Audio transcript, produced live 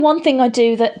One thing I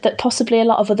do that possibly a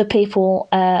lot of other people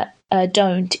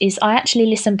don't is I actually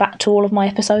listen back to all of my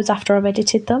episodes after I've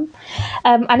edited them.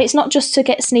 And it's not just to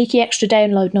get sneaky extra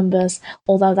download numbers,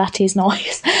 although that is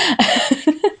nice.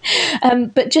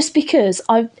 But just because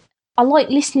I like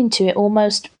listening to it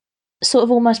almost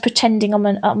pretending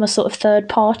I'm a sort of third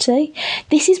party.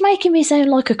 This is making me sound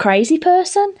like a crazy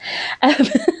person.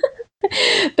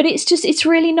 But it's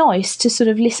really nice to sort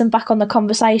of listen back on the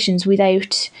conversations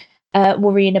without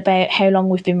worrying about how long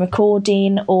we've been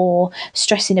recording or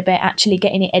stressing about actually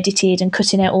getting it edited and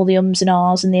cutting out all the ums and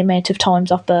ahs and the amount of times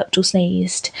I've burped or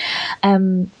sneezed,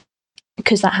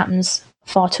 because that happens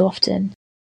far too often.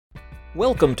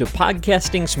 Welcome to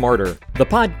Podcasting Smarter, the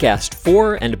podcast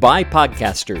for and by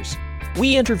podcasters.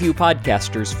 We interview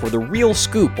podcasters for the real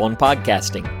scoop on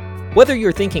podcasting. Whether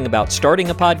you're thinking about starting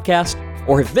a podcast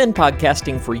or have been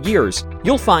podcasting for years,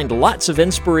 you'll find lots of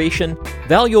inspiration,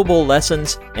 valuable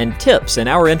lessons, and tips in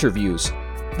our interviews.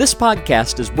 This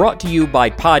podcast is brought to you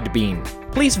by Podbean.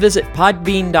 Please visit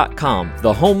podbean.com,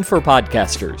 the home for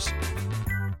podcasters.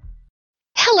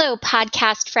 Hello,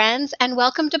 podcast friends, and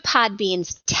welcome to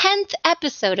Podbean's 10th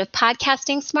episode of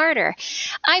Podcasting Smarter.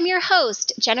 I'm your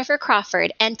host, Jennifer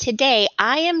Crawford, and today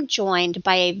I am joined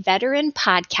by a veteran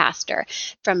podcaster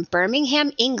from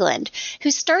Birmingham, England,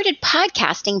 who started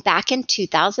podcasting back in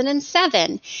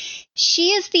 2007.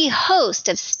 She is the host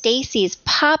of Stacy's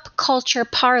Pop Culture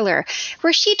Parlor,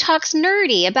 where she talks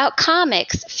nerdy about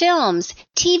comics, films,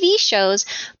 TV shows,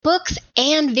 books,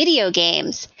 and video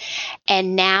games.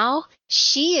 And now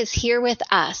she is here with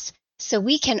us, so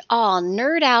we can all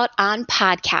nerd out on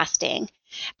podcasting.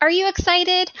 Are you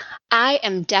excited? I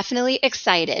am definitely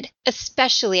excited,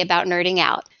 especially about nerding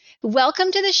out.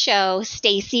 Welcome to the show,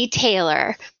 Stacy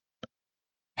Taylor.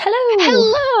 Hello.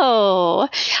 Hello.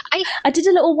 I did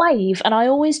a little wave, and I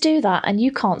always do that, and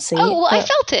you can't see it. Oh, well, I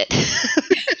felt it.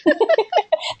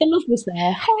 The love was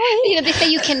there. Hi. You know, they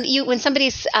say when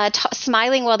somebody's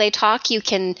smiling while they talk, you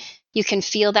can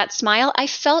feel that smile. I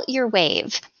felt your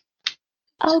wave.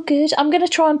 Oh, good. I'm going to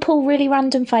try and pull really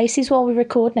random faces while we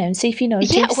record now and see if you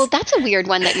notice. Yeah, well, that's a weird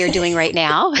one that you're doing right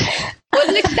now. I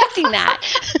wasn't expecting that.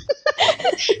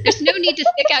 There's no need to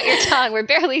stick out your tongue. We're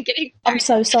barely getting started. I'm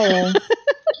so sorry.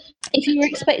 If you were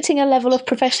expecting a level of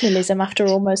professionalism after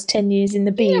almost 10 years in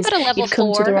the biz, but a level you've come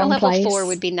 4, to the wrong level place. 4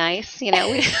 would be nice. You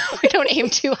know, we don't aim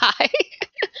too high.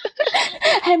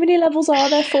 How many levels are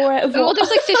there? 4 out of 1? Well, there's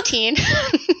like 15.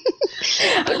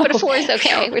 but a 4 is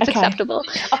okay. It's acceptable.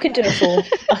 I can do a 4.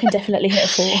 I can definitely hit a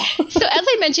 4. So as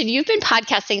I mentioned, you've been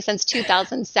podcasting since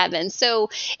 2007. So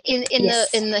in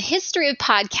the history of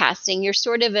podcasting, you're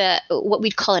sort of what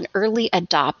we'd call an early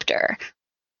adopter.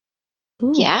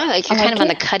 Ooh, yeah, like you're kind of on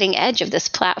the it. cutting edge of this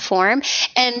platform.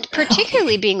 And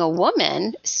particularly being a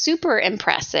woman, super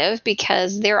impressive,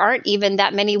 because there aren't even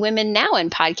that many women now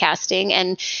in podcasting.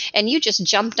 And you just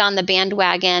jumped on the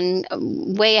bandwagon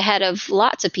way ahead of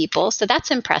lots of people. So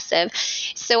that's impressive.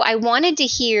 So I wanted to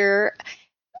hear,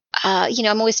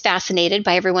 I'm always fascinated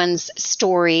by everyone's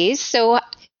stories. So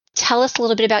tell us a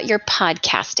little bit about your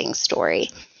podcasting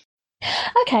story.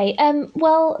 Okay,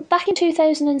 well, back in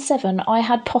 2007, I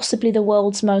had possibly the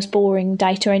world's most boring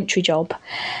data entry job,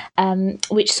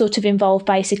 which sort of involved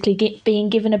basically being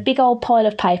given a big old pile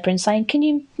of paper and saying, can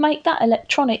you make that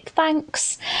electronic?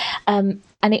 Thanks. And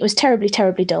it was terribly,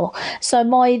 terribly dull. So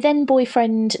my then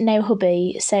boyfriend, now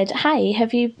hubby, said, hey,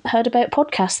 have you heard about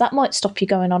podcasts? That might stop you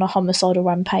going on a homicidal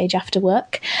rampage after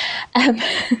work.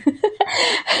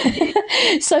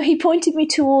 So he pointed me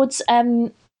towards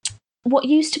what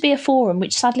used to be a forum,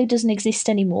 which sadly doesn't exist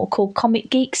anymore, called Comic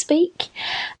Geek Speak.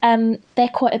 They're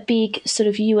quite a big sort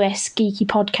of US geeky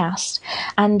podcast,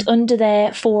 and under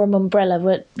their forum umbrella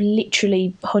were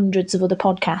literally hundreds of other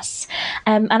podcasts.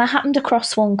 And I happened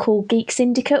across one called Geek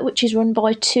Syndicate, which is run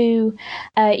by 2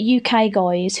 UK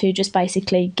guys who just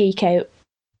basically geek out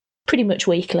pretty much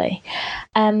weekly.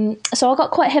 So I got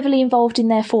quite heavily involved in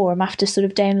their forum after sort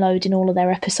of downloading all of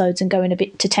their episodes and going a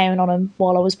bit to town on them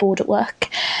while I was bored at work.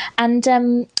 And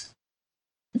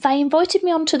they invited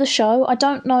me onto the show. I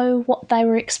don't know what they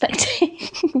were expecting.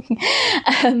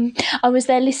 I was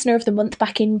their listener of the month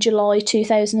back in July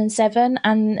 2007,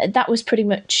 and that was pretty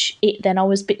much it then. I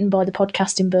was bitten by the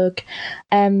podcasting bug.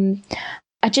 I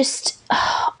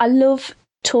love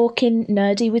talking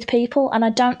nerdy with people, and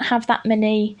I don't have that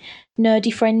many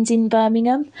nerdy friends in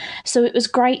Birmingham, so it was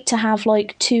great to have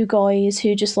like 2 guys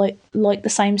who just like the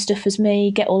same stuff as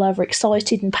me, get all over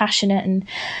excited and passionate, and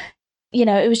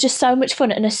it was just so much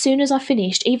fun. And as soon as I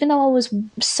finished, even though I was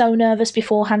so nervous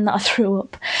beforehand that I threw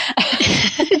up,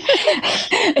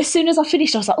 as soon as I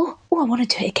finished I was like, oh I want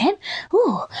to do it again.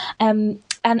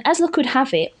 And as luck would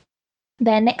have it,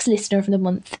 their next listener of the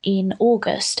month in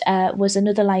August was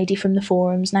another lady from the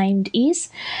forums named Iz.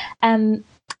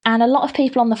 And a lot of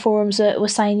people on the forums were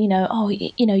saying,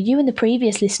 you and the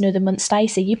previous listener of the month,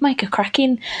 Stacey, you'd make a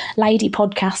cracking lady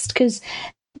podcast, because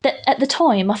at the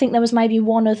time, I think there was maybe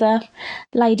one other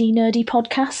lady nerdy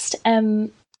podcast.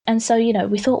 And so,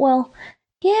 we thought, well,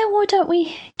 yeah, why don't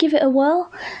we give it a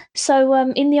whirl? So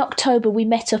in the October, we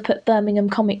met up at Birmingham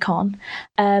Comic Con,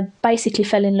 basically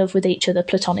fell in love with each other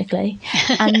platonically.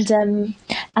 And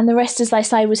the rest, as they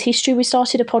say, was history. We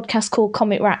started a podcast called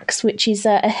Comic Racks, which is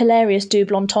a hilarious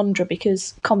double entendre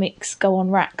because comics go on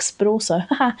racks, but also,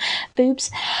 boobs.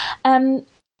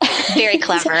 Very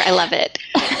clever. I love it.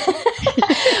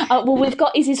 Well, we've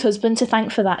got Izzy's husband to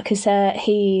thank for that, because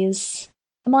he's...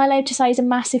 Am I allowed to say he's a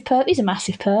massive perv? He's a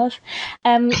massive perv.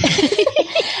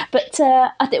 But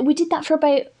I think we did that for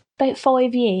about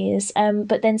 5 years.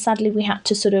 But then sadly we had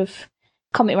to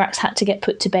Comic Racks had to get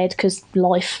put to bed because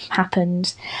life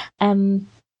happened.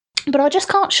 But I just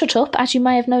can't shut up, as you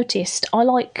may have noticed. I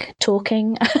like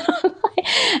talking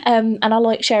and I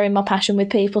like sharing my passion with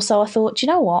people. So I thought, you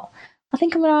know what? I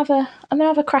think I'm gonna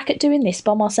have a crack at doing this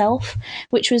by myself,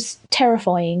 which was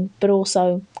terrifying, but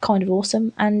also kind of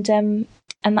awesome.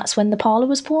 And that's when the parlour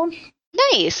was born.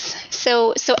 Nice.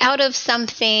 So out of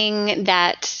something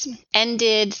that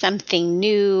ended, something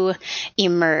new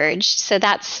emerged. So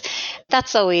that's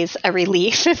always a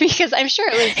relief, because I'm sure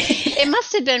it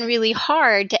must have been really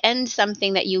hard to end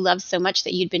something that you love so much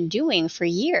that you'd been doing for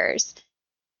years.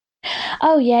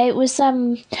 Oh yeah, it was.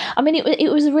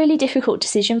 It was a really difficult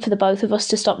decision for the both of us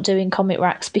to stop doing Comic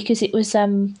Racks, because it was,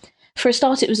 for a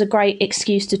start, it was a great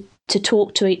excuse to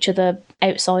talk to each other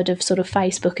outside of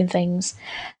Facebook and things,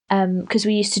 because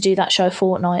we used to do that show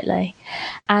fortnightly,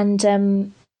 and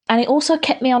it also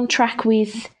kept me on track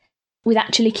with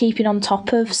actually keeping on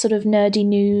top of nerdy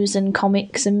news and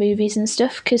comics and movies and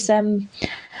stuff, because I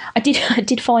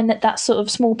did find that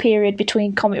small period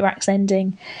between Comic Racks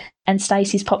ending and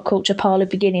Stacey's Pop Culture Parlour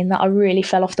beginning, that I really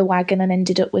fell off the wagon and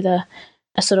ended up with a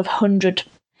 100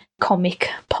 comic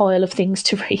pile of things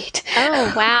to read.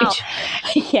 Oh, wow.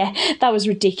 Which, yeah, that was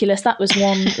ridiculous. That was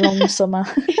one long summer.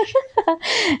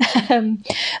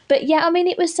 But yeah,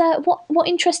 it was what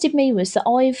interested me was that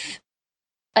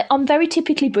I'm very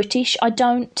typically British. I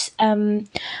don't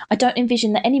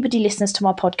envision that anybody listens to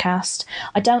my podcast.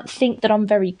 I don't think that I'm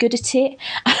very good at it,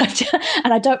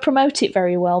 and I don't promote it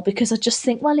very well, because I just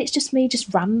think, well, it's just me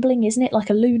just rambling, isn't it, like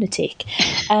a lunatic?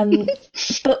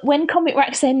 But when Comic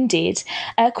Racks ended,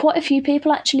 quite a few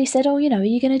people actually said, "Oh, are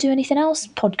you going to do anything else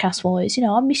podcast-wise?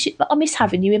 I miss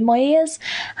having you in my ears."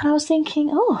 And I was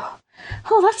thinking, oh,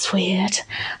 that's weird.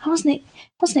 I wasn't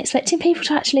expecting people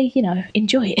to actually,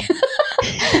 enjoy it,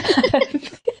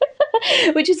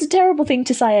 which is a terrible thing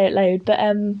to say out loud.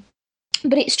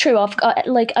 But it's true. I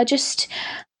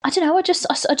don't know. I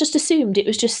just assumed it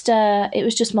was just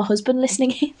my husband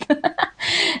listening in.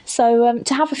 So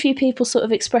to have a few people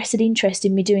express an interest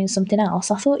in me doing something else,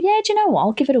 I thought, yeah, do you know what?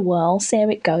 I'll give it a whirl, see how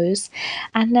it goes,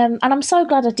 and I'm so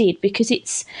glad I did, because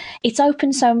it's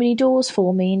opened so many doors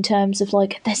for me in terms of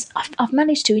I've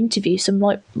managed to interview some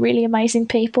really amazing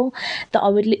people that I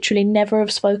would literally never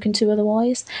have spoken to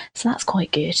otherwise. So that's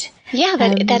quite good. Yeah,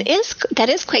 that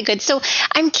is quite good. So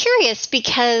I'm curious,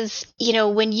 because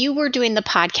when you were doing the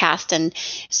podcast and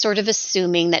sort of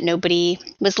assuming that nobody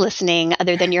was listening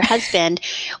other than your husband,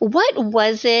 what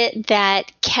was it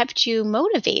that kept you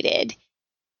motivated?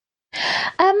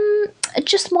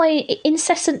 Just my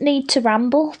incessant need to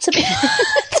ramble, to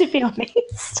be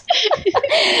honest.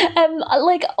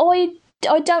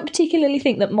 I don't particularly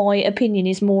think that my opinion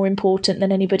is more important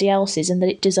than anybody else's and that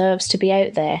it deserves to be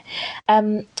out there.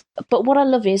 But what I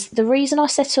love is the reason I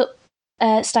set up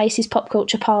Stacey's Pop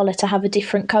Culture Parlour to have a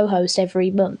different co-host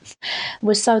every month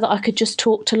was so that I could just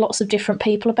talk to lots of different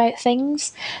people about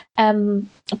things,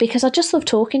 because I just love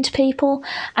talking to people.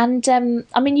 And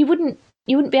you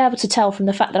wouldn't be able to tell from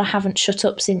the fact that I haven't shut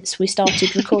up since we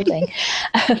started recording.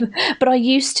 But I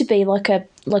used to be like a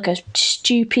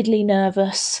stupidly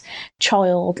nervous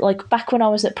child. Like back when I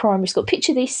was at primary school.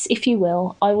 Picture this, if you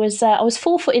will. I was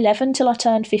 4'11" till I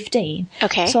turned 15.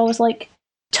 Okay. So I was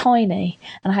tiny,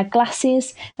 and I had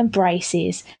glasses and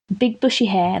braces, big bushy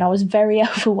hair, and I was very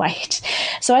overweight.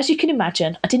 So as you can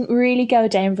imagine, I didn't really go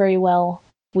down very well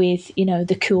with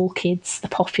the cool kids, the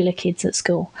popular kids at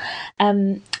school,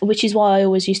 which is why I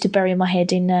always used to bury my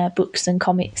head in books and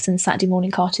comics and Saturday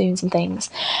morning cartoons and things.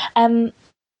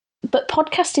 But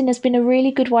podcasting has been a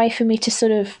really good way for me to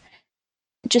sort of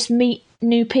just meet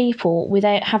new people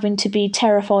without having to be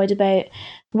terrified about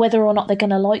whether or not they're going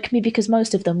to like me, because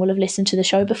most of them will have listened to the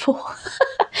show before.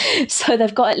 So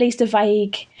they've got at least a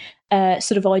vague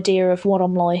sort of idea of what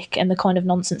I'm like and the kind of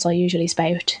nonsense I usually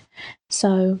spout.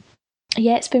 So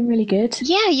yeah, it's been really good.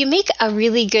 Yeah, you make a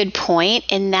really good point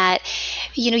in that,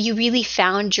 you really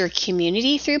found your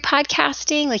community through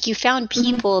podcasting. Like you found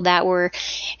people that were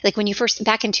like when you first,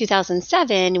 back in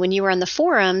 2007, when you were on the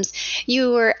forums,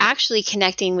 you were actually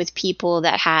connecting with people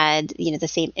that had, the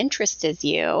same interests as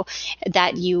you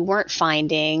that you weren't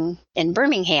finding in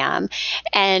Birmingham.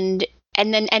 And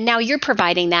now you're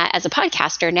providing that as a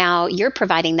podcaster. Now you're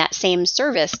providing that same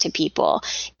service to people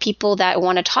that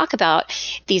want to talk about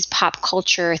these pop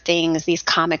culture things, these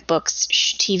comic books,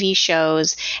 TV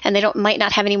shows, and they might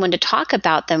not have anyone to talk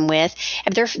about them with.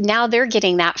 And they're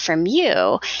getting that from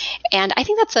you. And I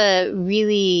think that's a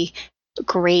really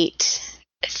great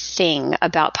thing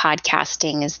about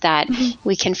podcasting, is that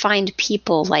we can find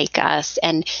people like us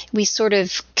and we sort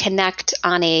of connect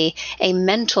on a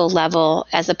mental level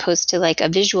as opposed to like a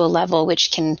visual level, which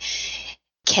can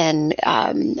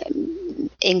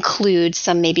include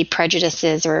some maybe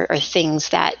prejudices or things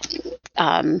that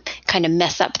kind of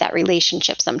mess up that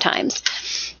relationship sometimes.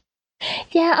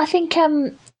 Yeah, I think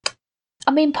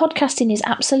podcasting is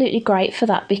absolutely great for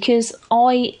that, because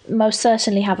I most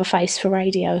certainly have a face for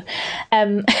radio.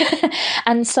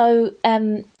 And so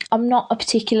I'm not a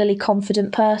particularly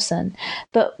confident person.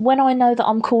 But when I know that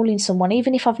I'm calling someone,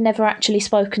 even if I've never actually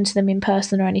spoken to them in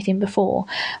person or anything before,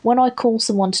 when I call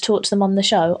someone to talk to them on the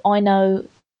show, I know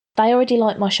they already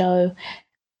like my show.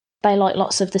 They like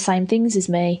lots of the same things as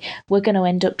me. We're going to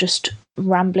end up just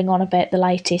rambling on about the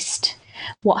latest,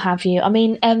 what have you. I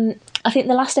mean, I think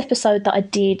the last episode that I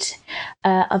did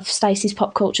of Stacey's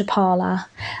Pop Culture Parlour,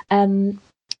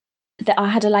 that I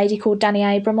had a lady called Danny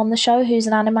Abram on the show, who's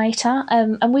an animator,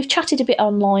 and we've chatted a bit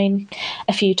online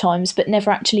a few times, but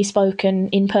never actually spoken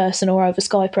in person or over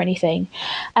Skype or anything.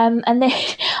 And then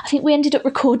I think we ended up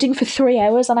recording for 3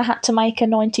 hours, and I had to make a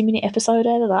 90-minute episode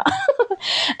out of that.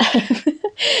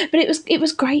 But it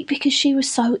was great because she was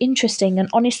so interesting, and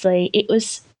honestly, it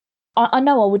was. I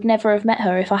know I would never have met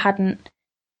her if I hadn't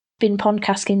been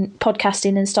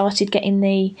podcasting and started getting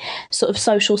the sort of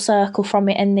social circle from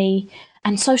it,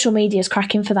 and social media is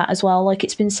cracking for that as well. Like,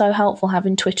 it's been so helpful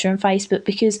having Twitter and Facebook,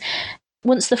 because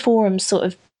once the forums sort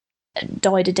of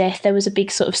died a death, there was a big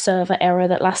sort of server error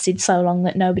that lasted so long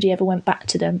that nobody ever went back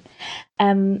to them.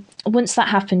 Once that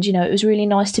happened, it was really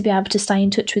nice to be able to stay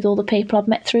in touch with all the people I've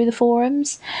met through the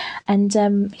forums. And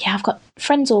I've got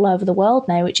friends all over the world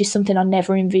now, which is something I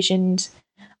never envisioned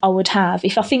I would have.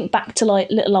 If I think back to like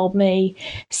little old me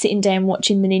sitting down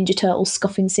watching the Ninja Turtles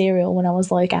scoffing cereal when I was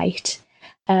like 8,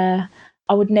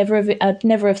 I'd never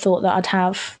have thought that I'd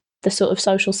have the sort of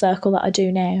social circle that I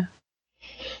do now.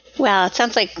 Well, it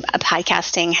sounds like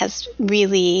podcasting has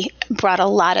really brought a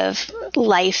lot of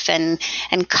life and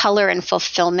color and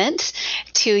fulfillment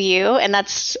to you. And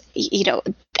that's,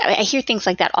 I hear things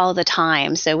like that all the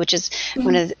time. So, which is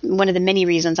one of the many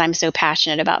reasons I'm so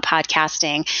passionate about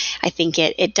podcasting. I think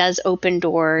it does open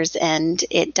doors, and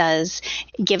it does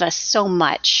give us so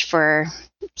much for,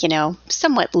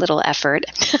 somewhat little effort.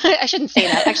 I shouldn't say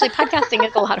that. Actually, podcasting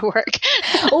is a lot of work.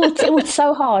 It's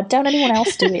so hard. Don't anyone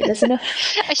else do it. There's enough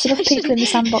people in the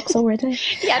sandbox already.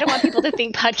 Yeah, I don't want people to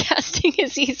think podcasting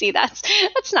is easy. That's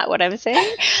not what I'm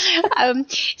saying.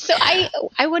 So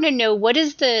I want to know, what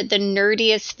is the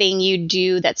nerdiest thing you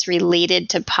do that's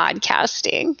related to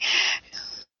podcasting?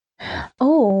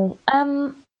 Oh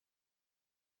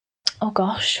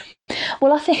gosh.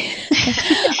 Well, I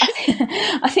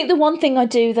think the one thing I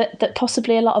do that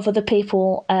possibly a lot of other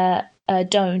people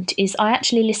don't is I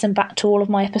actually listen back to all of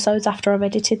my episodes after I've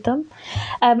edited them.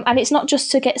 And it's not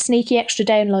just to get sneaky extra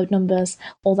download numbers,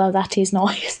 although that is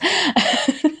nice.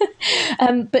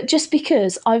 But just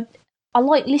because I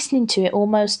like listening to it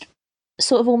almost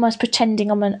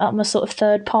pretending I'm a sort of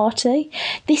third party.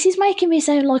 This is making me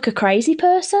sound like a crazy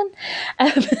person.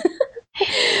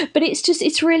 But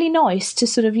it's really nice to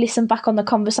sort of listen back on the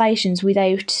conversations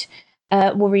without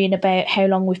worrying about how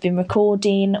long we've been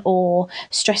recording, or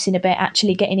stressing about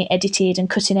actually getting it edited and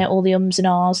cutting out all the ums and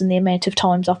ahs and the amount of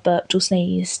times I've burped or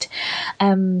sneezed,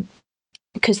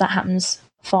 because that happens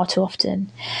far too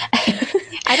often.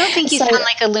 I don't think you sound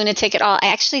like a lunatic at all. I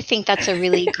actually think that's a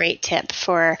really great tip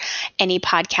for any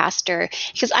podcaster,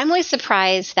 because I'm always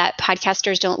surprised that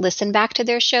podcasters don't listen back to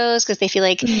their shows because they feel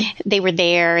like they were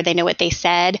there, they know what they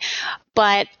said.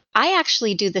 But I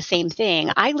actually do the same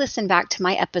thing. I listen back to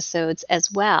my episodes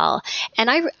as well, and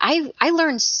I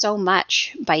learned so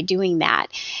much by doing that.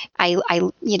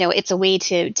 It's a way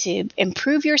to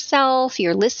improve yourself,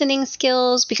 your listening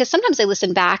skills, because sometimes I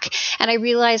listen back and I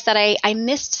realize that I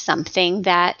missed something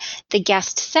that the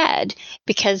guest said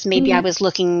because maybe I was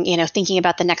thinking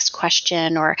about the next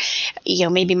question, or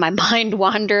maybe my mind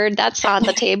wandered. That's on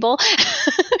the table.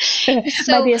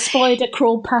 Maybe a spider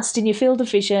crawled past in your field of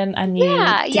vision and you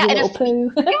did a little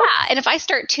poo. And if I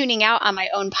start tuning out on my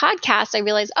own podcast, I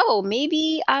realize,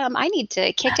 maybe I need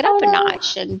to kick it up a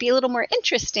notch and be a little more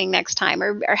interesting next time,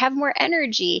 or have more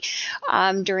energy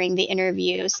during the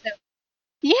interview. So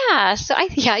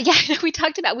we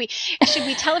talked about, should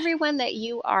we tell everyone that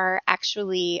you are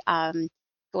actually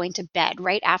going to bed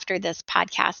right after this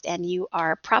podcast, and you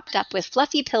are propped up with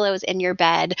fluffy pillows in your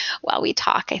bed while we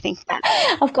talk? I think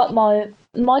that I've got my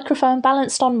microphone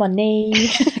balanced on my knee,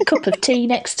 a cup of tea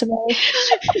next to me.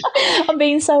 I'm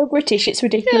being so British, it's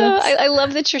ridiculous. I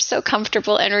love that you're so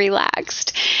comfortable and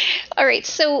relaxed. All right,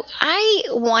 so I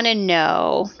want to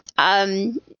know,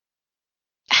 I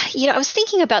was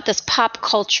thinking about this pop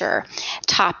culture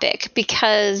topic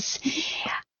because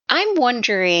I'm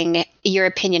wondering your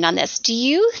opinion on this. Do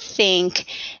you think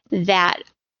that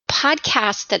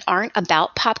podcasts that aren't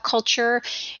about pop culture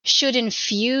should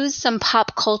infuse some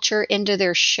pop culture into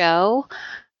their show?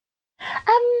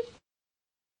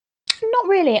 Not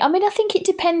really. I mean, I think it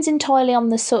depends entirely on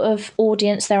the sort of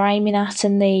audience they're aiming at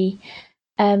and the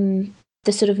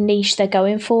sort of niche they're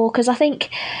going for. Because I think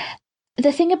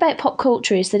the thing about pop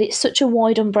culture is that it's such a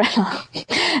wide umbrella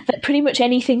that pretty much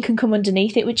anything can come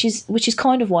underneath it, which is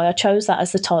kind of why I chose that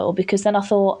as the title, because then I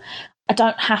thought I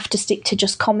don't have to stick to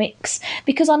just comics,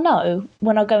 because I know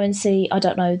when I go and see, I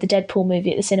don't know, the Deadpool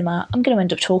movie at the cinema, I'm going to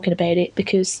end up talking about it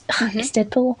because it's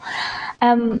Deadpool.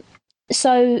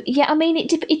 So, yeah, I mean,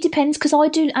 it depends, because I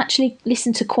do actually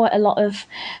listen to quite a lot of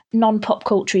non-pop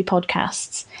culture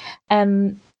podcasts.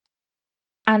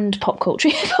 And pop culture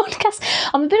podcasts.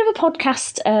 I'm a bit of a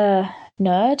podcast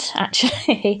nerd,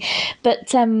 actually,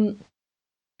 but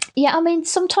yeah, I mean,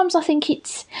 sometimes I think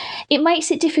it makes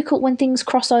it difficult when things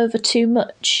cross over too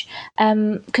much,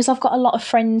 because I've got a lot of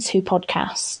friends who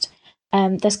podcast.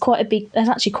 There's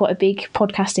actually quite a big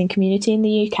podcasting community in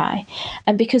the UK,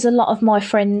 and because a lot of my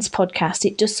friends podcast,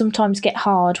 it does sometimes get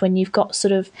hard when you've got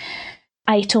sort of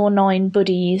 8 or 9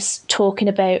 buddies talking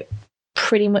about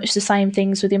pretty much the same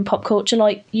things within pop culture.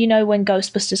 Like, when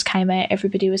Ghostbusters came out,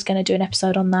 everybody was going to do an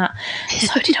episode on that.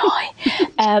 So did I.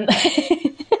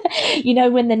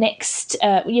 When the next,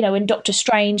 when Doctor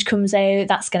Strange comes out,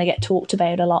 that's going to get talked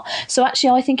about a lot. So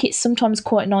actually, I think it's sometimes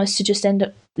quite nice to just end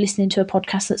up listening to a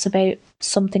podcast that's about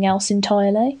something else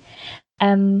entirely.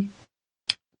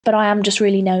 But I am just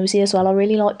really nosy as well. I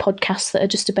really like podcasts that are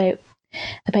just about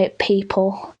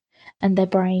people and their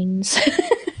brains.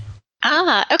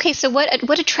 Okay. So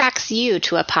what attracts you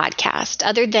to a podcast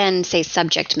other than, say,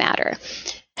 subject matter?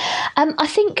 I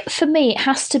think for me, it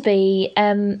has to be,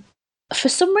 for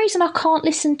some reason, I can't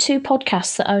listen to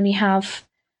podcasts that only have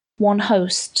one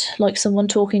host, like someone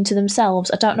talking to themselves.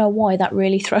 I don't know why, that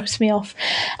really throws me off.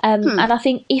 And I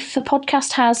think if a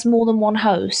podcast has more than one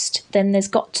host, then there's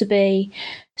got to be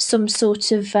some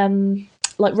sort of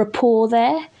rapport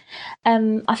there.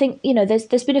 I think,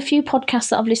 there's been a few podcasts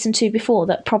that I've listened to before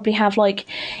that probably have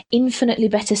infinitely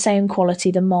better sound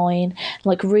quality than mine,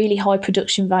 really high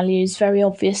production values, very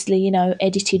obviously,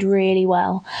 edited really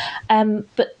well.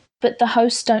 But the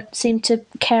hosts don't seem to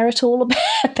care at all about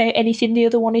anything the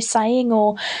other one is saying,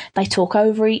 or they talk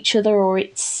over each other, or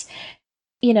it's,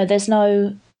 there's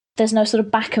no sort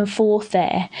of back and forth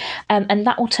there. And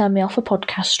that will turn me off a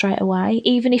podcast straight away,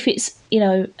 even if it's,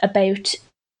 about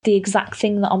the exact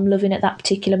thing that I'm loving at that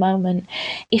particular moment.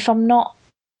 If I'm not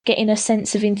getting a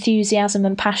sense of enthusiasm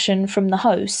and passion from the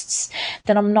hosts,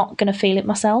 then I'm not going to feel it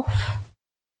myself.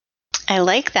 I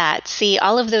like that. See,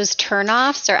 all of those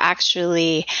turnoffs are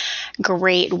actually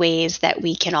great ways that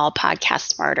we can all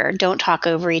podcast smarter. Don't talk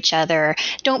over each other.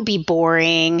 Don't be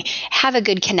boring. Have a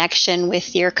good connection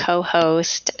with your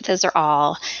co-host. Those are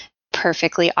all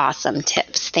perfectly awesome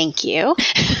tips. Thank you.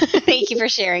 Thank you for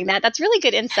sharing that. That's really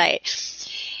good insight.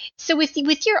 So with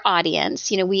your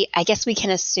audience, I guess we can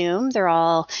assume they're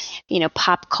all,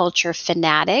 pop culture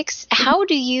fanatics. How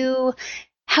do you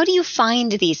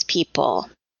find these people?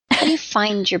 How do you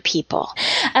find your people?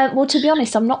 Well, to be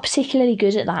honest, I'm not particularly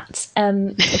good at that.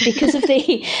 Because of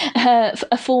the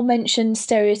aforementioned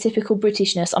stereotypical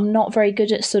Britishness, I'm not very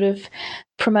good at sort of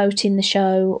promoting the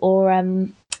show or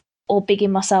or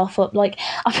bigging myself up. Like,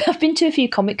 I've been to a few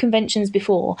comic conventions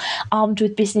before, armed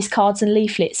with business cards and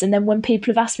leaflets, and then when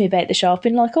people have asked me about the show, I've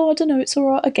been like, oh, I don't know, it's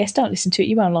all right, I guess, don't listen to it,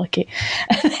 you won't like it.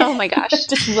 Oh my gosh.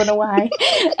 Just run away.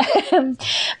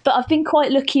 But I've been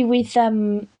quite lucky with,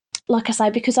 like I say,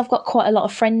 because I've got quite a lot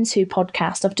of friends who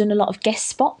podcast, I've done a lot of guest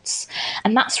spots,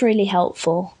 and that's really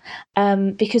helpful.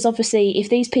 Because obviously, if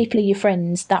these people are your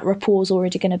friends, that rapport's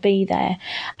already going to be there,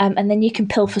 and then you can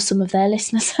pilfer some of their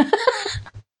listeners.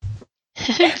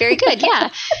 Very good, yeah.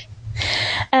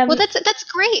 Well, that's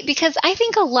great, because I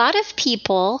think a lot of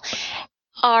people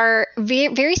are very,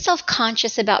 very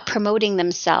self-conscious about promoting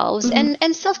themselves,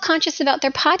 and self-conscious about their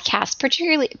podcast,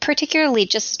 particularly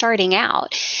just starting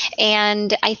out.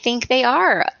 And I think they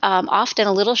are often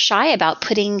a little shy about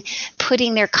putting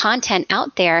their content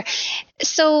out there.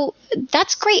 So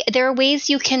that's great. There are ways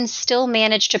you can still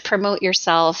manage to promote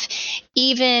yourself,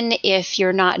 even if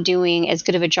you're not doing as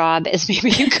good of a job as maybe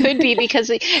you could be,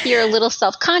 because you're a little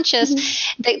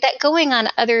self-conscious. That going on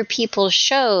other people's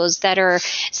shows that are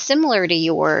similar to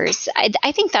yours,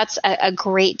 I think that's a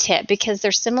great tip, because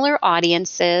they're similar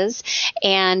audiences,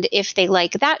 and if they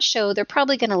like that show, they're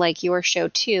probably going to like your show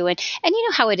too. And you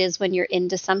know how it is when you're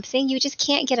into something, you just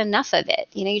can't get enough of it.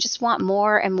 You just want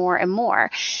more and more and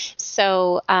more.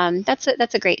 So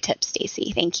that's a great tip,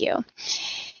 Stacy. Thank you.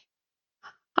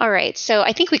 All right. So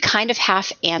I think we kind of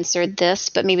half answered this,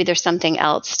 but maybe there's something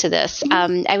else to this.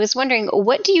 I was wondering,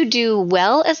 what do you do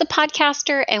well as a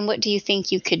podcaster, and what do you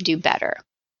think you could do better?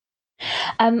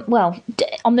 Well,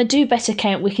 on the do better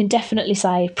count, we can definitely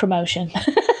say promotion.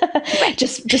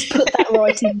 just put that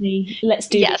right in the let's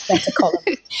do this better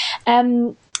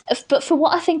column. But for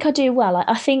what I think I do well,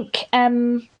 I think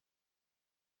I'm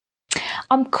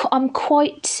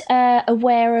quite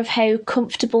aware of how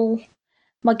comfortable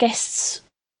my guests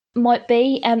might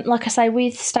be. Like I say,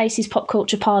 with Stacey's Pop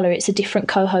Culture Parlour, it's a different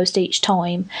co-host each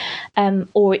time,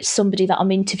 or it's somebody that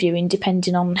I'm interviewing,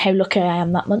 depending on how lucky I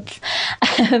am that month.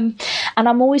 And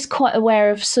I'm always quite aware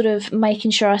of sort of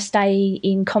making sure I stay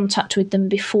in contact with them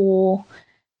before,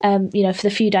 for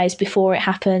the few days before it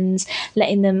happens,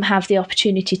 letting them have the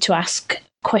opportunity to ask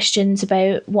questions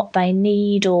about what they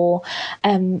need, or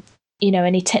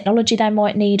any technology they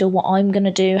might need, or what I'm going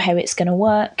to do, how it's going to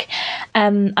work.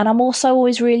 And I'm also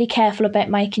always really careful about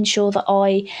making sure that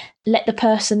I let the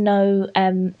person know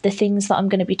the things that I'm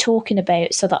going to be talking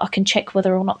about, so that I can check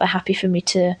whether or not they're happy for me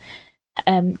to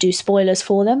do spoilers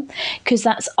for them, because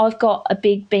I've got a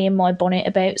big bee in my bonnet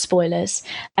about spoilers.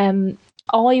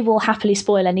 I will happily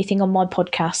spoil anything on my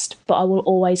podcast, but I will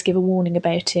always give a warning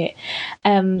about it.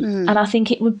 And I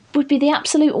think it would be the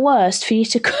absolute worst for you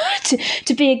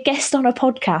to be a guest on a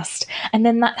podcast, and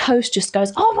then that host just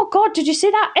goes, "Oh my God, did you see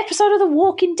that episode of The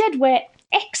Walking Dead where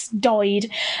X died?"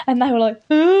 And they were like,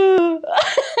 "Oh."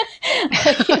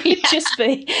 It would just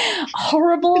be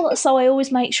horrible. So I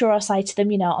always make sure I say to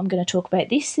them, I'm going to talk about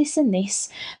this, this, and this.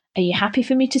 Are you happy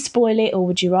for me to spoil it, or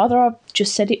would you rather I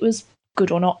just said it was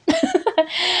good or not?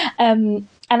 And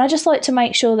I just like to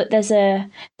make sure that there's a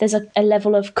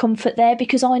level of comfort there,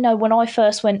 because I know when I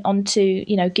first went on to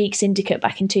Geek Syndicate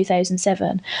back in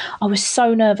 2007, I was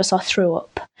so nervous I threw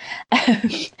up.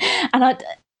 And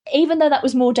even though that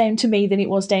was more down to me than it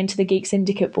was down to the Geek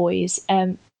Syndicate boys,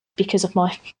 because of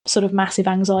my sort of massive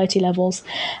anxiety levels,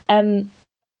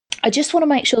 I just want to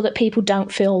make sure that people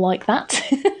don't feel like that.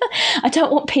 I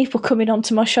don't want people coming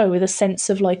onto my show with a sense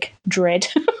of dread,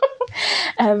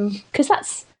 because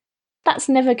that's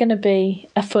never going to be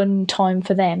a fun time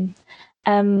for them.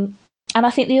 And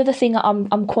I think the other thing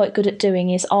I'm quite good at doing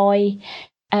is I'm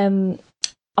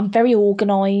very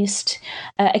organised.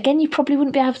 Again, you probably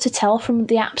wouldn't be able to tell from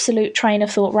the absolute train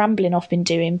of thought rambling I've been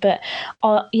doing, but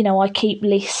I keep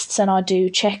lists, and I do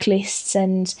checklists,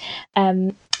 and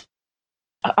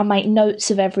I make notes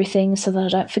of everything so that I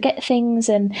don't forget things.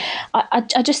 And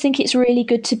I just think it's really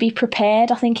good to be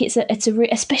prepared. I think it's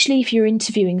especially if you're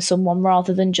interviewing someone,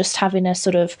 rather than just having a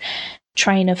sort of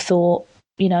train of thought,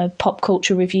 pop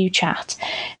culture review chat,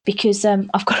 because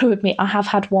I've got to admit, I have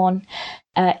had one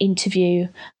interview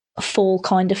fall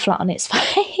kind of flat on its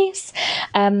face,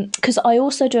 because I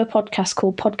also do a podcast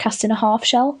called Podcast in a Half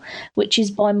Shell, which is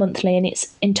bi-monthly, and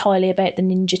it's entirely about the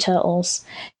Ninja Turtles.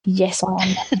 Yes, I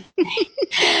am.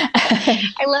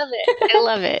 I love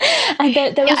it. And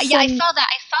I saw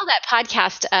that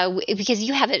podcast because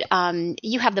you have it.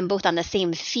 You have them both on the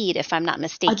same feed, if I'm not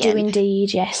mistaken. I do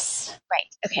indeed. Yes.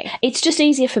 Right. Okay. It's just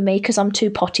easier for me because I'm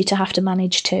too potty to have to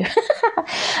manage two.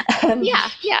 Yeah.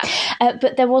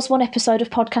 But there was one episode of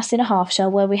Podcast in a Half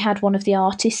Shell where we had one of the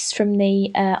artists from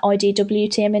the IDW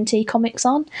TMNT comics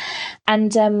on,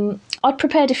 and I'd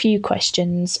prepared a few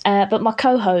questions, but my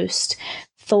co-host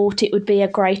thought it would be a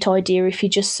great idea if he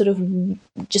just sort of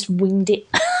just winged it.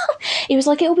 He was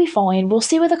like, it'll be fine. We'll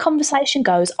see where the conversation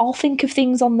goes. I'll think of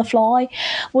things on the fly.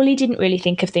 Well, he didn't really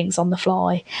think of things on the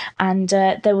fly. And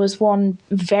there was one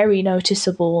very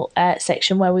noticeable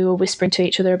section where we were whispering to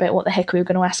each other about what the heck we were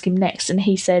going to ask him next. And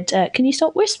he said, can you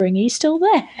stop whispering? He's still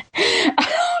there. And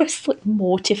I was like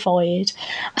mortified.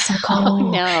 I was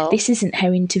like, no. This isn't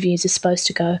how interviews are supposed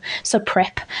to go. So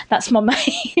prep. That's my main.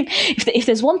 If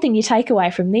there's one thing you take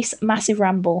away from this massive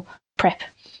ramble, prep.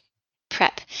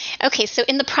 Okay, so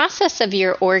in the process of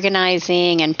your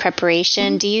organizing and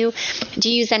preparation, do you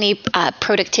use any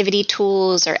productivity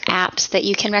tools or apps that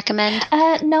you can recommend?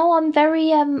 No, I'm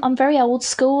very old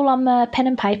school. I'm a pen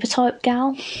and paper type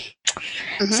gal.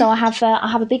 Mm-hmm. So I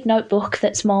have a big notebook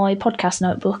that's my podcast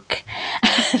notebook.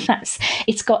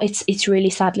 It's really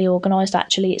sadly organised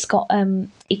actually. It's got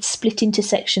it's split into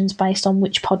sections based on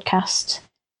which podcast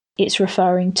it's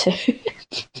referring to.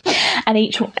 And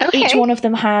each one of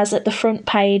them has, at the front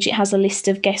page, it has a list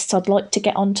of guests I'd like to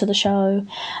get onto the show,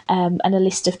 and a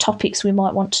list of topics we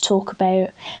might want to talk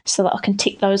about, so that I can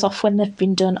tick those off when they've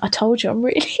been done. I told you, I'm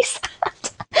really sad.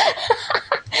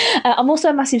 I'm also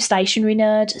a massive stationery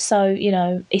nerd, so, you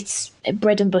know, it's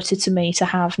bread and butter to me to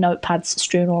have notepads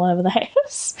strewn all over the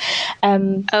house.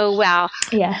 Oh, wow.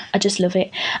 Yeah, I just love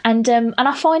it. And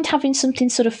I find having something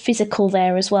sort of physical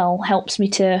there as well helps me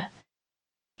to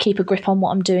keep a grip on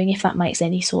what I'm doing, if that makes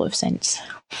any sort of sense.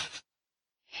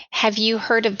 Have you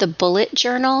heard of the bullet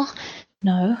journal?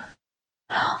 No.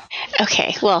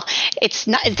 Okay, well, this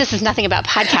is nothing about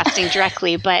podcasting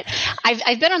directly, but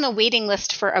I've been on the waiting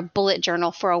list for a bullet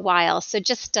journal for a while. So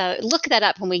just look that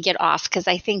up when we get off, because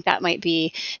I think that might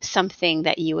be something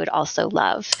that you would also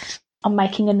love. I'm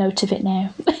making a note of it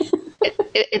now.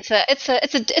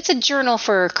 It's a journal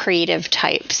for creative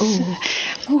types.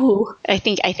 Ooh. I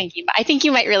think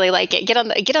you might really like it. Get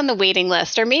on the waiting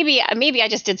list, or maybe I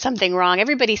just did something wrong.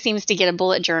 Everybody seems to get a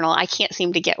bullet journal. I can't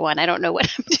seem to get one. I don't know what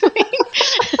I'm doing.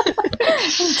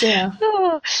 Oh dear.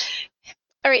 Oh.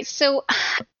 All right, so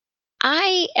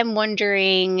I am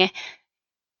wondering,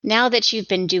 now that you've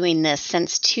been doing this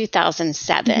since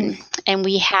 2007, and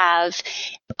we have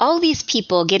all these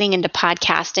people getting into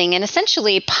podcasting, and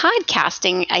essentially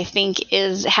podcasting, I think,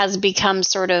 has become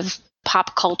sort of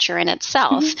pop culture in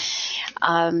itself.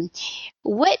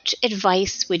 What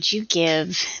advice would you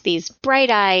give these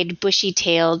bright-eyed,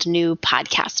 bushy-tailed new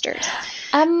podcasters?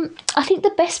 I think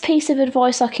the best piece of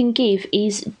advice I can give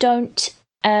is don't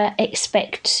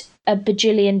expect a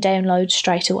bajillion downloads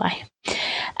straight away.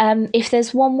 If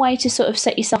there's one way to sort of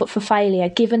set yourself up for failure,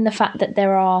 given the fact that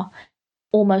there are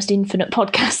almost infinite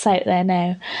podcasts out there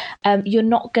now, you're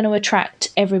not going to attract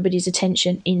everybody's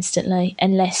attention instantly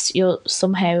unless you're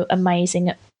somehow amazing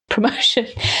at promotion.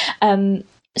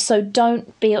 So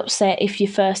don't be upset if your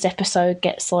first episode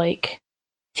gets like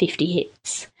 50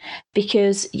 hits,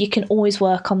 because you can always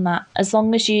work on that. As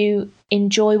long as you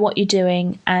enjoy what you're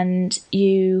doing and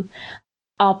you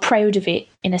are proud of it,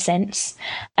 in a sense.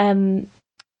 I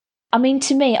mean,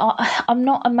 to me, I'm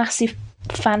not a massive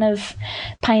fan of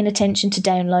paying attention to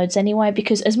downloads anyway,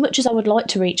 because as much as I would like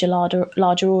to reach a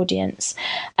larger audience,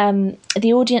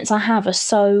 the audience I have are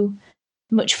so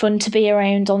much fun to be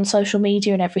around on social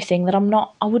media and everything that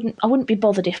I wouldn't be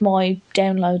bothered if my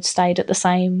downloads stayed at the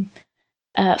same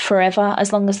forever,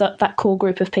 as long as that core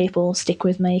group of people stick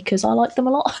with me, because I like them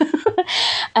a lot.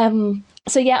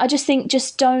 So yeah, I just think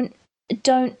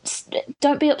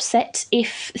don't be upset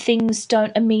if things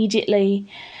don't immediately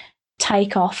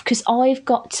take off, because I've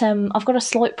got a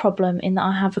slight problem in that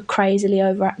I have a crazily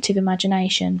overactive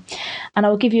imagination, and I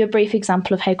will give you a brief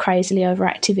example of how crazily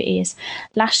overactive it is.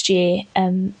 Last year,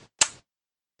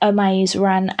 Omaze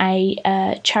ran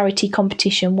a charity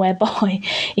competition whereby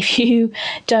if you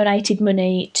donated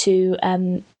money to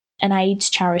an AIDS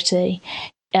charity,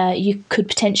 you could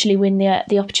potentially win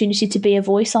the opportunity to be a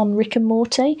voice on Rick and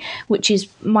Morty, which is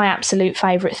my absolute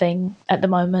favourite thing at the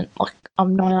moment. Like,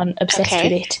 I'm nigh obsessed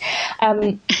with it.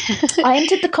 I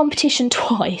entered the competition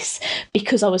twice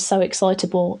because I was so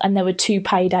excitable, and there were 2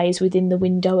 paydays within the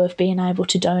window of being able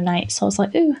to donate. So I was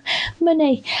like, ooh,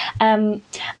 money. And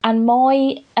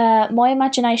my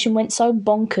imagination went so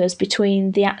bonkers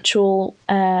between the actual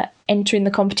entering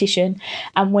the competition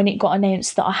and when it got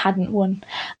announced that I hadn't won,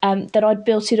 that I'd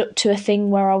built it up to a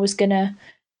thing where I was going to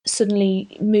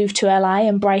suddenly move to LA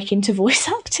and break into voice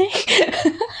acting.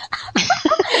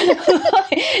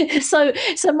 So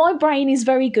my brain is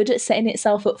very good at setting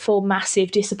itself up for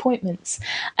massive disappointments.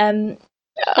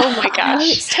 Oh my I know,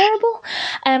 gosh. it's terrible.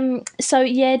 So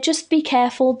yeah, just be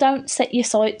careful. Don't set your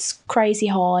sights crazy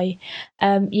high.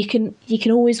 You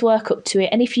can always work up to it.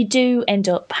 And if you do end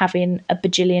up having a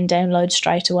bajillion downloads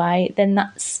straight away, then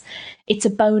it's a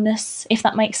bonus, if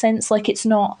that makes sense. Like, it's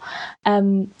not,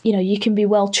 you can be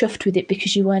well chuffed with it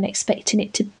because you weren't expecting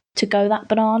it to go that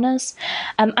bananas.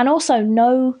 And also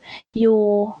know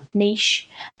your niche.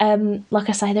 Like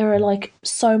I say, there are like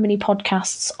so many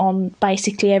podcasts on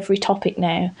basically every topic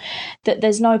now that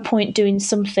there's no point doing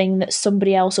something that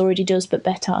somebody else already does but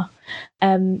better.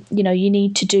 You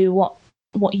need to do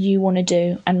what you want to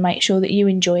do and make sure that you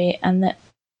enjoy it and that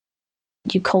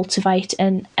you cultivate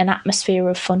an atmosphere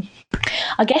of fun.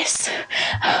 I guess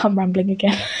I'm rambling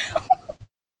again.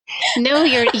 No,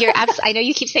 you're I know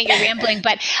you keep saying you're rambling,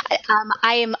 but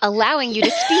I am allowing you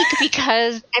to speak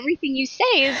because everything you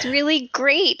say is really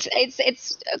great.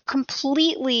 It's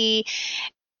completely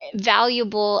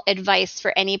valuable advice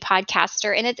for any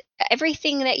podcaster, and it's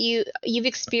everything that you've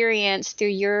experienced through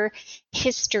your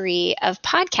history of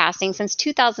podcasting since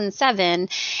 2007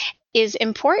 is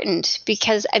important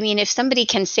because, I mean, if somebody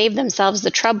can save themselves the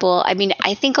trouble, I mean,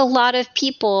 I think a lot of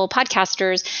people,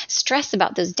 podcasters, stress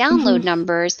about those download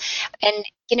numbers. And,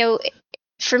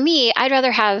 for me, I'd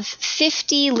rather have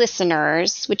 50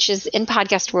 listeners, which is in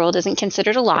podcast world isn't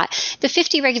considered a lot, the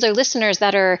 50 regular listeners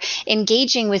that are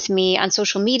engaging with me on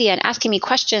social media and asking me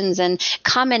questions and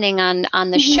commenting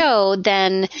on the show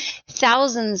than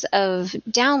thousands of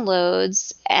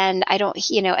downloads. And I don't,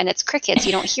 and it's crickets.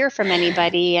 You don't hear from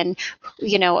anybody. And,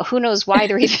 who knows why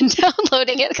they're even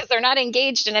downloading it because they're not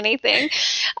engaged in anything.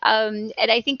 And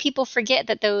I think people forget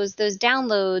that those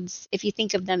downloads, if you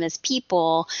think of them as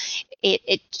people,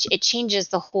 it changes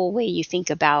the whole way you think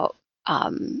about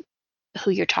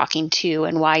who you're talking to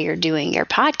and why you're doing your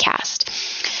podcast.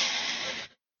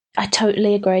 I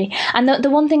totally agree. And the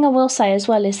one thing I will say as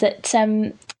well is that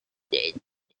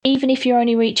even if you're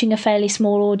only reaching a fairly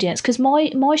small audience, because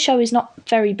my show is not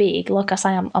very big, like I say,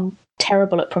 I'm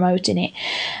terrible at promoting it,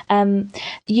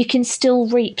 you can still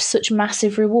reap such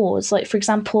massive rewards. Like, for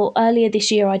example, earlier this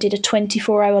year I did a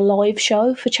 24-hour live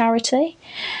show for charity.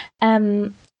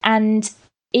 And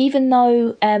even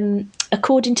though,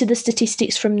 according to the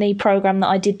statistics from the program that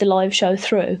I did the live show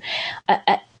through,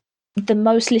 the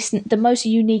most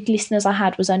unique listeners I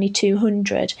had was only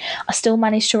 200. I still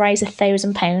managed to raise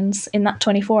 £1,000 in that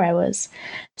 24 hours.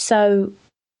 So,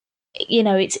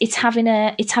 it's having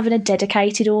a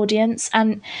dedicated audience,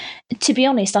 and to be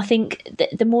honest, I think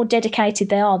the more dedicated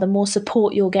they are, the more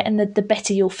support you'll get, and the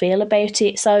better you'll feel about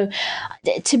it. So,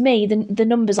 to me, the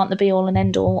numbers aren't the be all and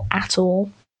end all at all.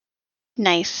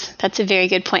 Nice. That's a very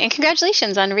good point. And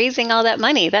congratulations on raising all that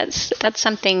money. That's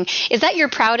something. Is that your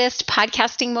proudest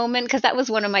podcasting moment? Because that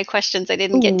was one of my questions I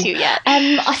didn't get to yet.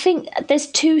 I think there's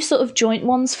two sort of joint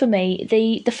ones for me.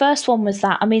 The first one was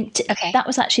that. I mean, that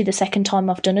was actually the second time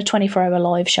I've done a 24-hour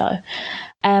live show.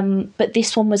 But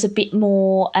this one was a bit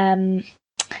more... I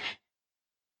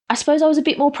suppose I was a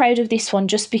bit more proud of this one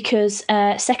just because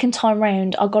second time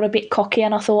round I got a bit cocky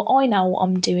and I thought, I know what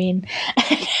I'm doing.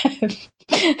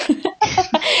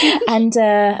 and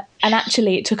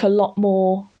actually it took a lot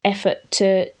more effort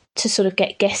to sort of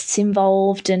get guests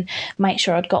involved and make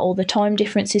sure I'd got all the time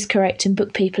differences correct and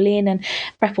book people in and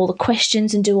prep all the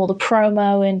questions and do all the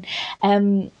promo. And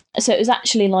so it was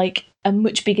actually like a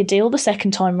much bigger deal the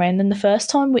second time round than the first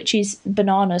time, which is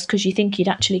bananas because you think you'd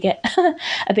actually get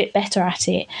a bit better at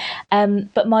it.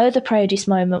 But my other proudest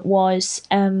moment was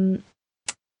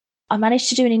I managed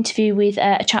to do an interview with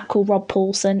a chap called Rob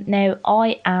Paulson. Now,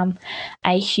 I am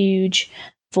a huge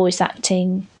voice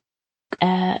acting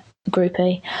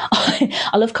groupie.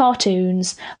 I love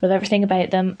cartoons, love everything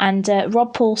about them. And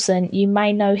Rob Paulson, you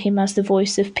may know him as the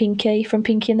voice of Pinky from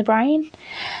Pinky and the Brain.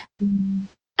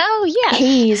 Oh, yeah.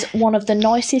 He's one of the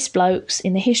nicest blokes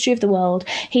in the history of the world.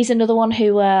 He's another one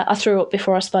who I threw up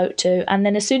before I spoke to, and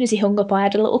then as soon as he hung up, I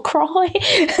had a little cry.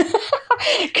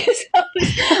 Because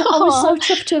I was so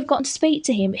chuffed to have gotten to speak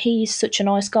to him. He's such a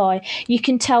nice guy. You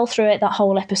can tell throughout that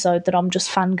whole episode that I'm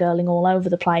just fangirling all over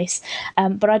the place.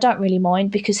 But I don't really mind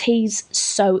because he's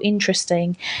so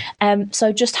interesting.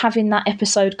 So just having that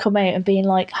episode come out and being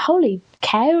like, holy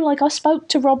cow, like I spoke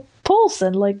to Rob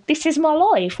Paulson, like this is my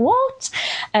life. What?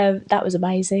 That was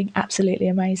amazing. Absolutely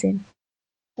amazing.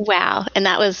 Wow. And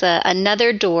that was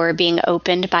another door being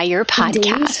opened by your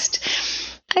podcast. Indeed.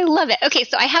 I love it. Okay,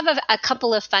 so I have a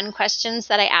couple of fun questions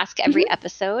that I ask every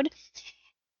episode.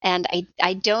 And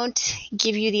I don't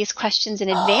give you these questions in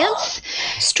advance.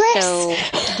 Stress. So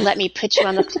let me put you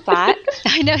on the spot.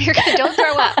 I know don't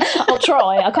throw up. I'll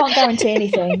try. I can't guarantee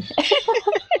anything.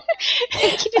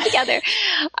 Keep it together.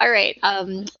 All right.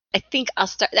 I think I'll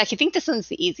start. I think this one's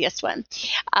the easiest one.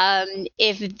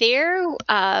 If there,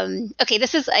 okay,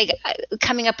 this is like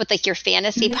coming up with like your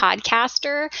fantasy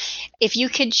podcaster. If you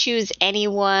could choose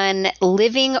anyone,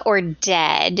 living or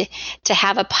dead, to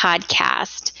have a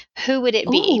podcast, who would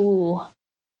it be? Oh,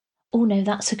 no,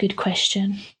 that's a good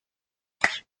question.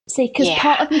 See, because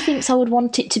part of me thinks I would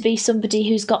want it to be somebody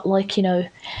who's got, like, you know,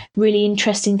 really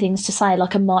interesting things to say,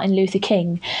 like a Martin Luther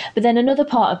King. But then another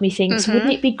part of me thinks,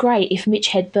 wouldn't it be great if Mitch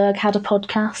Hedberg had a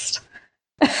podcast?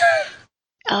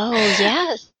 Oh,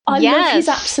 yes. I love his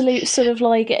absolute sort of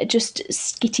like just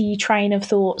skitty train of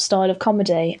thought style of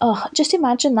comedy. Oh, just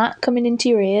imagine that coming into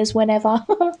your ears whenever.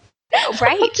 Oh,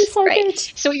 right, so right. Good.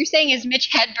 So what you're saying is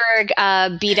Mitch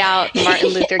Hedberg beat out Martin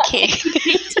Luther King.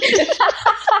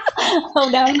 Oh,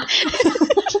 no.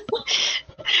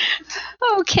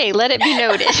 Okay, let it be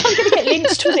noted. I'm going to get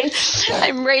lynched for this.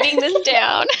 I'm writing this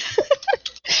down.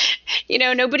 You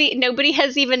know, nobody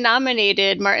has even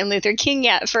nominated Martin Luther King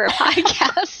yet for a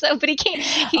podcast. So, but he can't.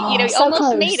 He almost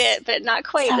close. made it, but not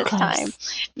quite this time.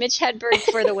 Mitch Hedberg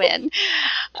for the win.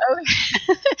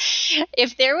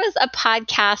 If there was a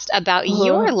podcast about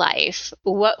your life,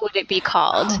 what would it be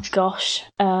called? Oh gosh,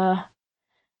 a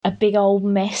big old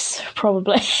mess,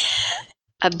 probably.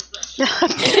 A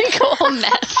big old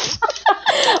mess.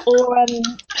 or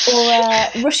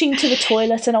rushing to the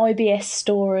toilet, an IBS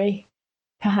story.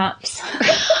 Perhaps.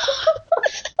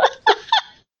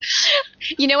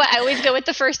 You know what? I always go with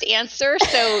the first answer.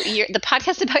 So the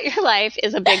podcast about your life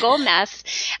is a big old mess.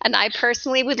 And I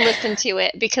personally would listen to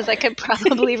it because I could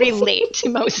probably relate to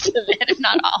most of it, if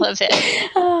not all of it.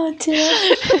 Oh,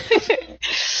 dear.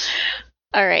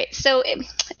 All right. So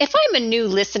if I'm a new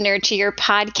listener to your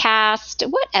podcast,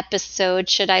 what episode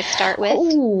should I start with?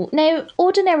 Ooh, now,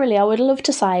 ordinarily, I would love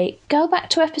to say go back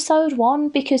to episode 1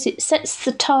 because it sets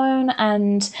the tone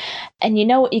and you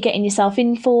know what you're getting yourself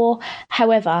in for.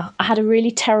 However, I had a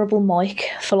really terrible mic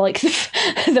for like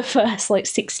the first like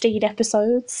 16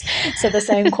 episodes, so the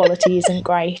sound quality isn't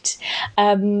great.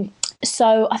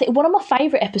 So I think one of my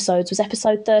favourite episodes was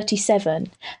episode 37,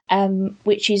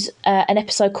 which is an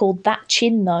episode called That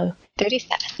Chin, though.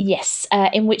 37. Yes,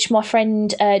 in which my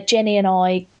friend Jenny and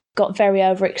I got very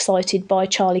overexcited by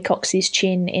Charlie Cox's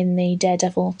chin in the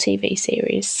Daredevil TV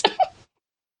series.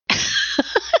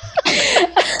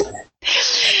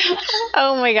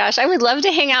 Oh my gosh, I would love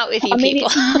to hang out with you people.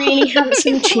 It's a really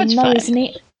handsome chin, so though, isn't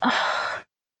it?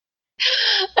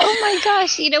 Oh my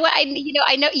gosh! You know what? I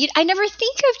never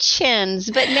think of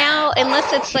chins, but now,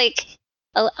 unless it's like,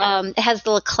 it has the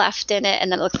little cleft in it,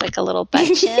 and then it looks like a little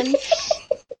butt chin.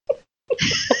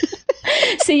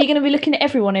 So you're going to be looking at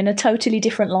everyone in a totally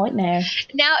different light now.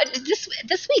 Now,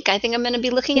 this week, I think I'm going to be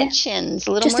looking at chins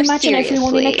a little Just more imagine seriously.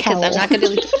 everyone in a cowl. I'm not going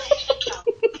to.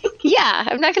 Yeah,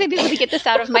 I'm not going to be able to get this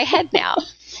out of my head now.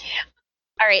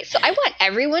 All right, so I want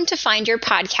everyone to find your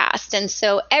podcast. And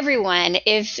so everyone,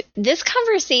 if this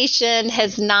conversation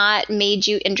has not made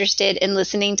you interested in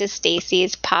listening to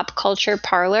Stacey's Pop Culture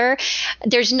Parlor,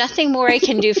 there's nothing more I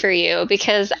can do for you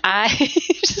because I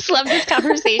just love this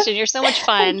conversation. You're so much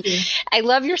fun. I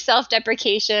love your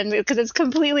self-deprecation because it's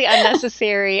completely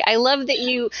unnecessary. I love that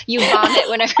you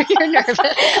vomit whenever you're nervous.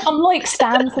 I'm like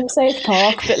Stan from South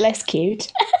Park, but less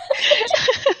cute.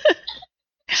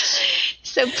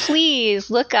 So please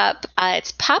look up,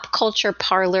 it's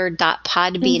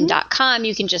popcultureparlor.podbean.com.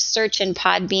 You can just search in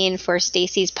Podbean for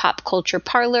Stacey's Pop Culture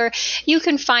Parlor. You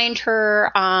can find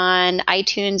her on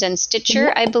iTunes and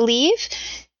Stitcher, I believe.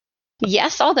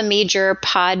 Yes, all the major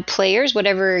pod players,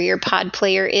 whatever your pod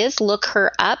player is, look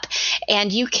her up,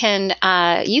 and you can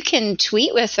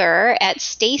tweet with her at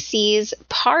Stacey's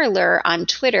Parlor on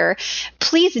Twitter.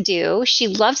 Please do. She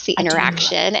loves the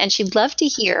interaction, and she'd love to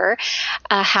hear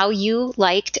how you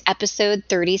liked episode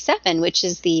 37, which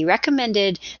is the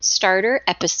recommended starter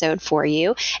episode for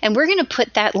you. And we're going to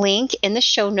put that link in the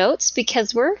show notes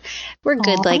because we're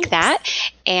good like that.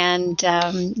 And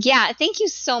thank you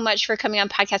so much for coming on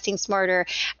Podcasting Smarter.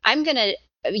 I'm going to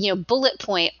bullet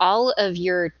point all of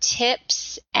your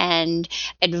tips and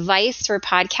advice for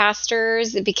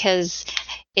podcasters because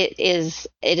it is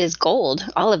gold.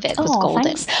 All of it was golden.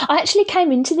 Thanks. I actually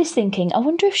came into this thinking, I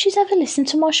wonder if she's ever listened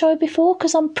to my show before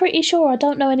because I'm pretty sure I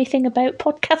don't know anything about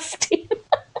podcasting.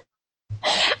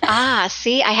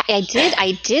 See,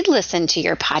 I did listen to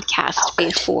your podcast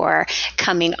before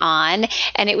coming on,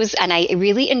 and I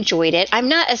really enjoyed it. I'm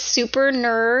not a super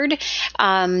nerd.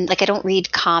 I don't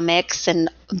read comics and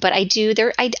But I do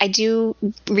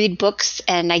read books,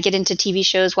 and I get into TV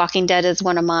shows. Walking Dead is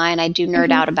one of mine. I do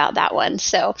nerd out about that one.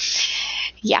 So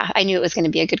yeah, I knew it was going to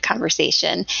be a good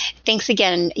conversation. Thanks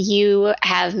again. You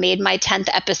have made my 10th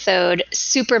episode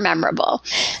super memorable.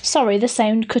 Sorry, the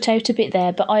sound cut out a bit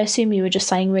there, but I assume you were just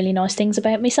saying really nice things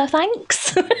about me, so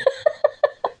thanks.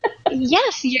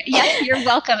 Yes, you're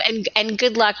welcome, and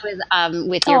good luck with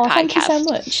your podcast. Thank you so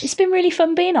much. It's been really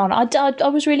fun being on. I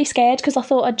was really scared because I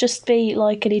thought I'd just be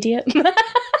like an idiot.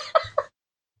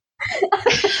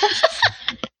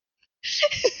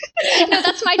 No,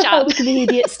 that's my job. We can be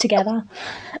idiots together.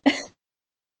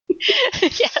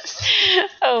 Yes.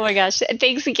 Oh my gosh.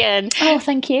 Thanks again. Oh,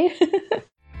 thank you.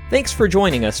 Thanks for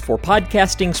joining us for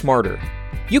Podcasting Smarter.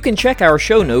 You can check our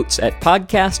show notes at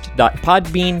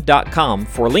podcast.podbean.com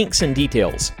for links and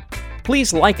details.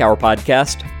 Please like our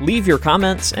podcast, leave your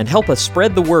comments, and help us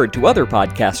spread the word to other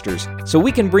podcasters so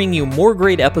we can bring you more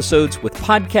great episodes with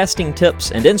podcasting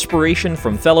tips and inspiration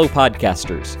from fellow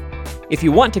podcasters. If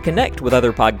you want to connect with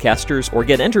other podcasters or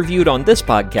get interviewed on this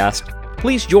podcast,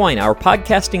 please join our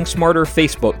Podcasting Smarter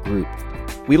Facebook group.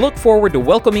 We look forward to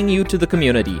welcoming you to the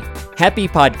community. Happy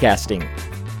podcasting!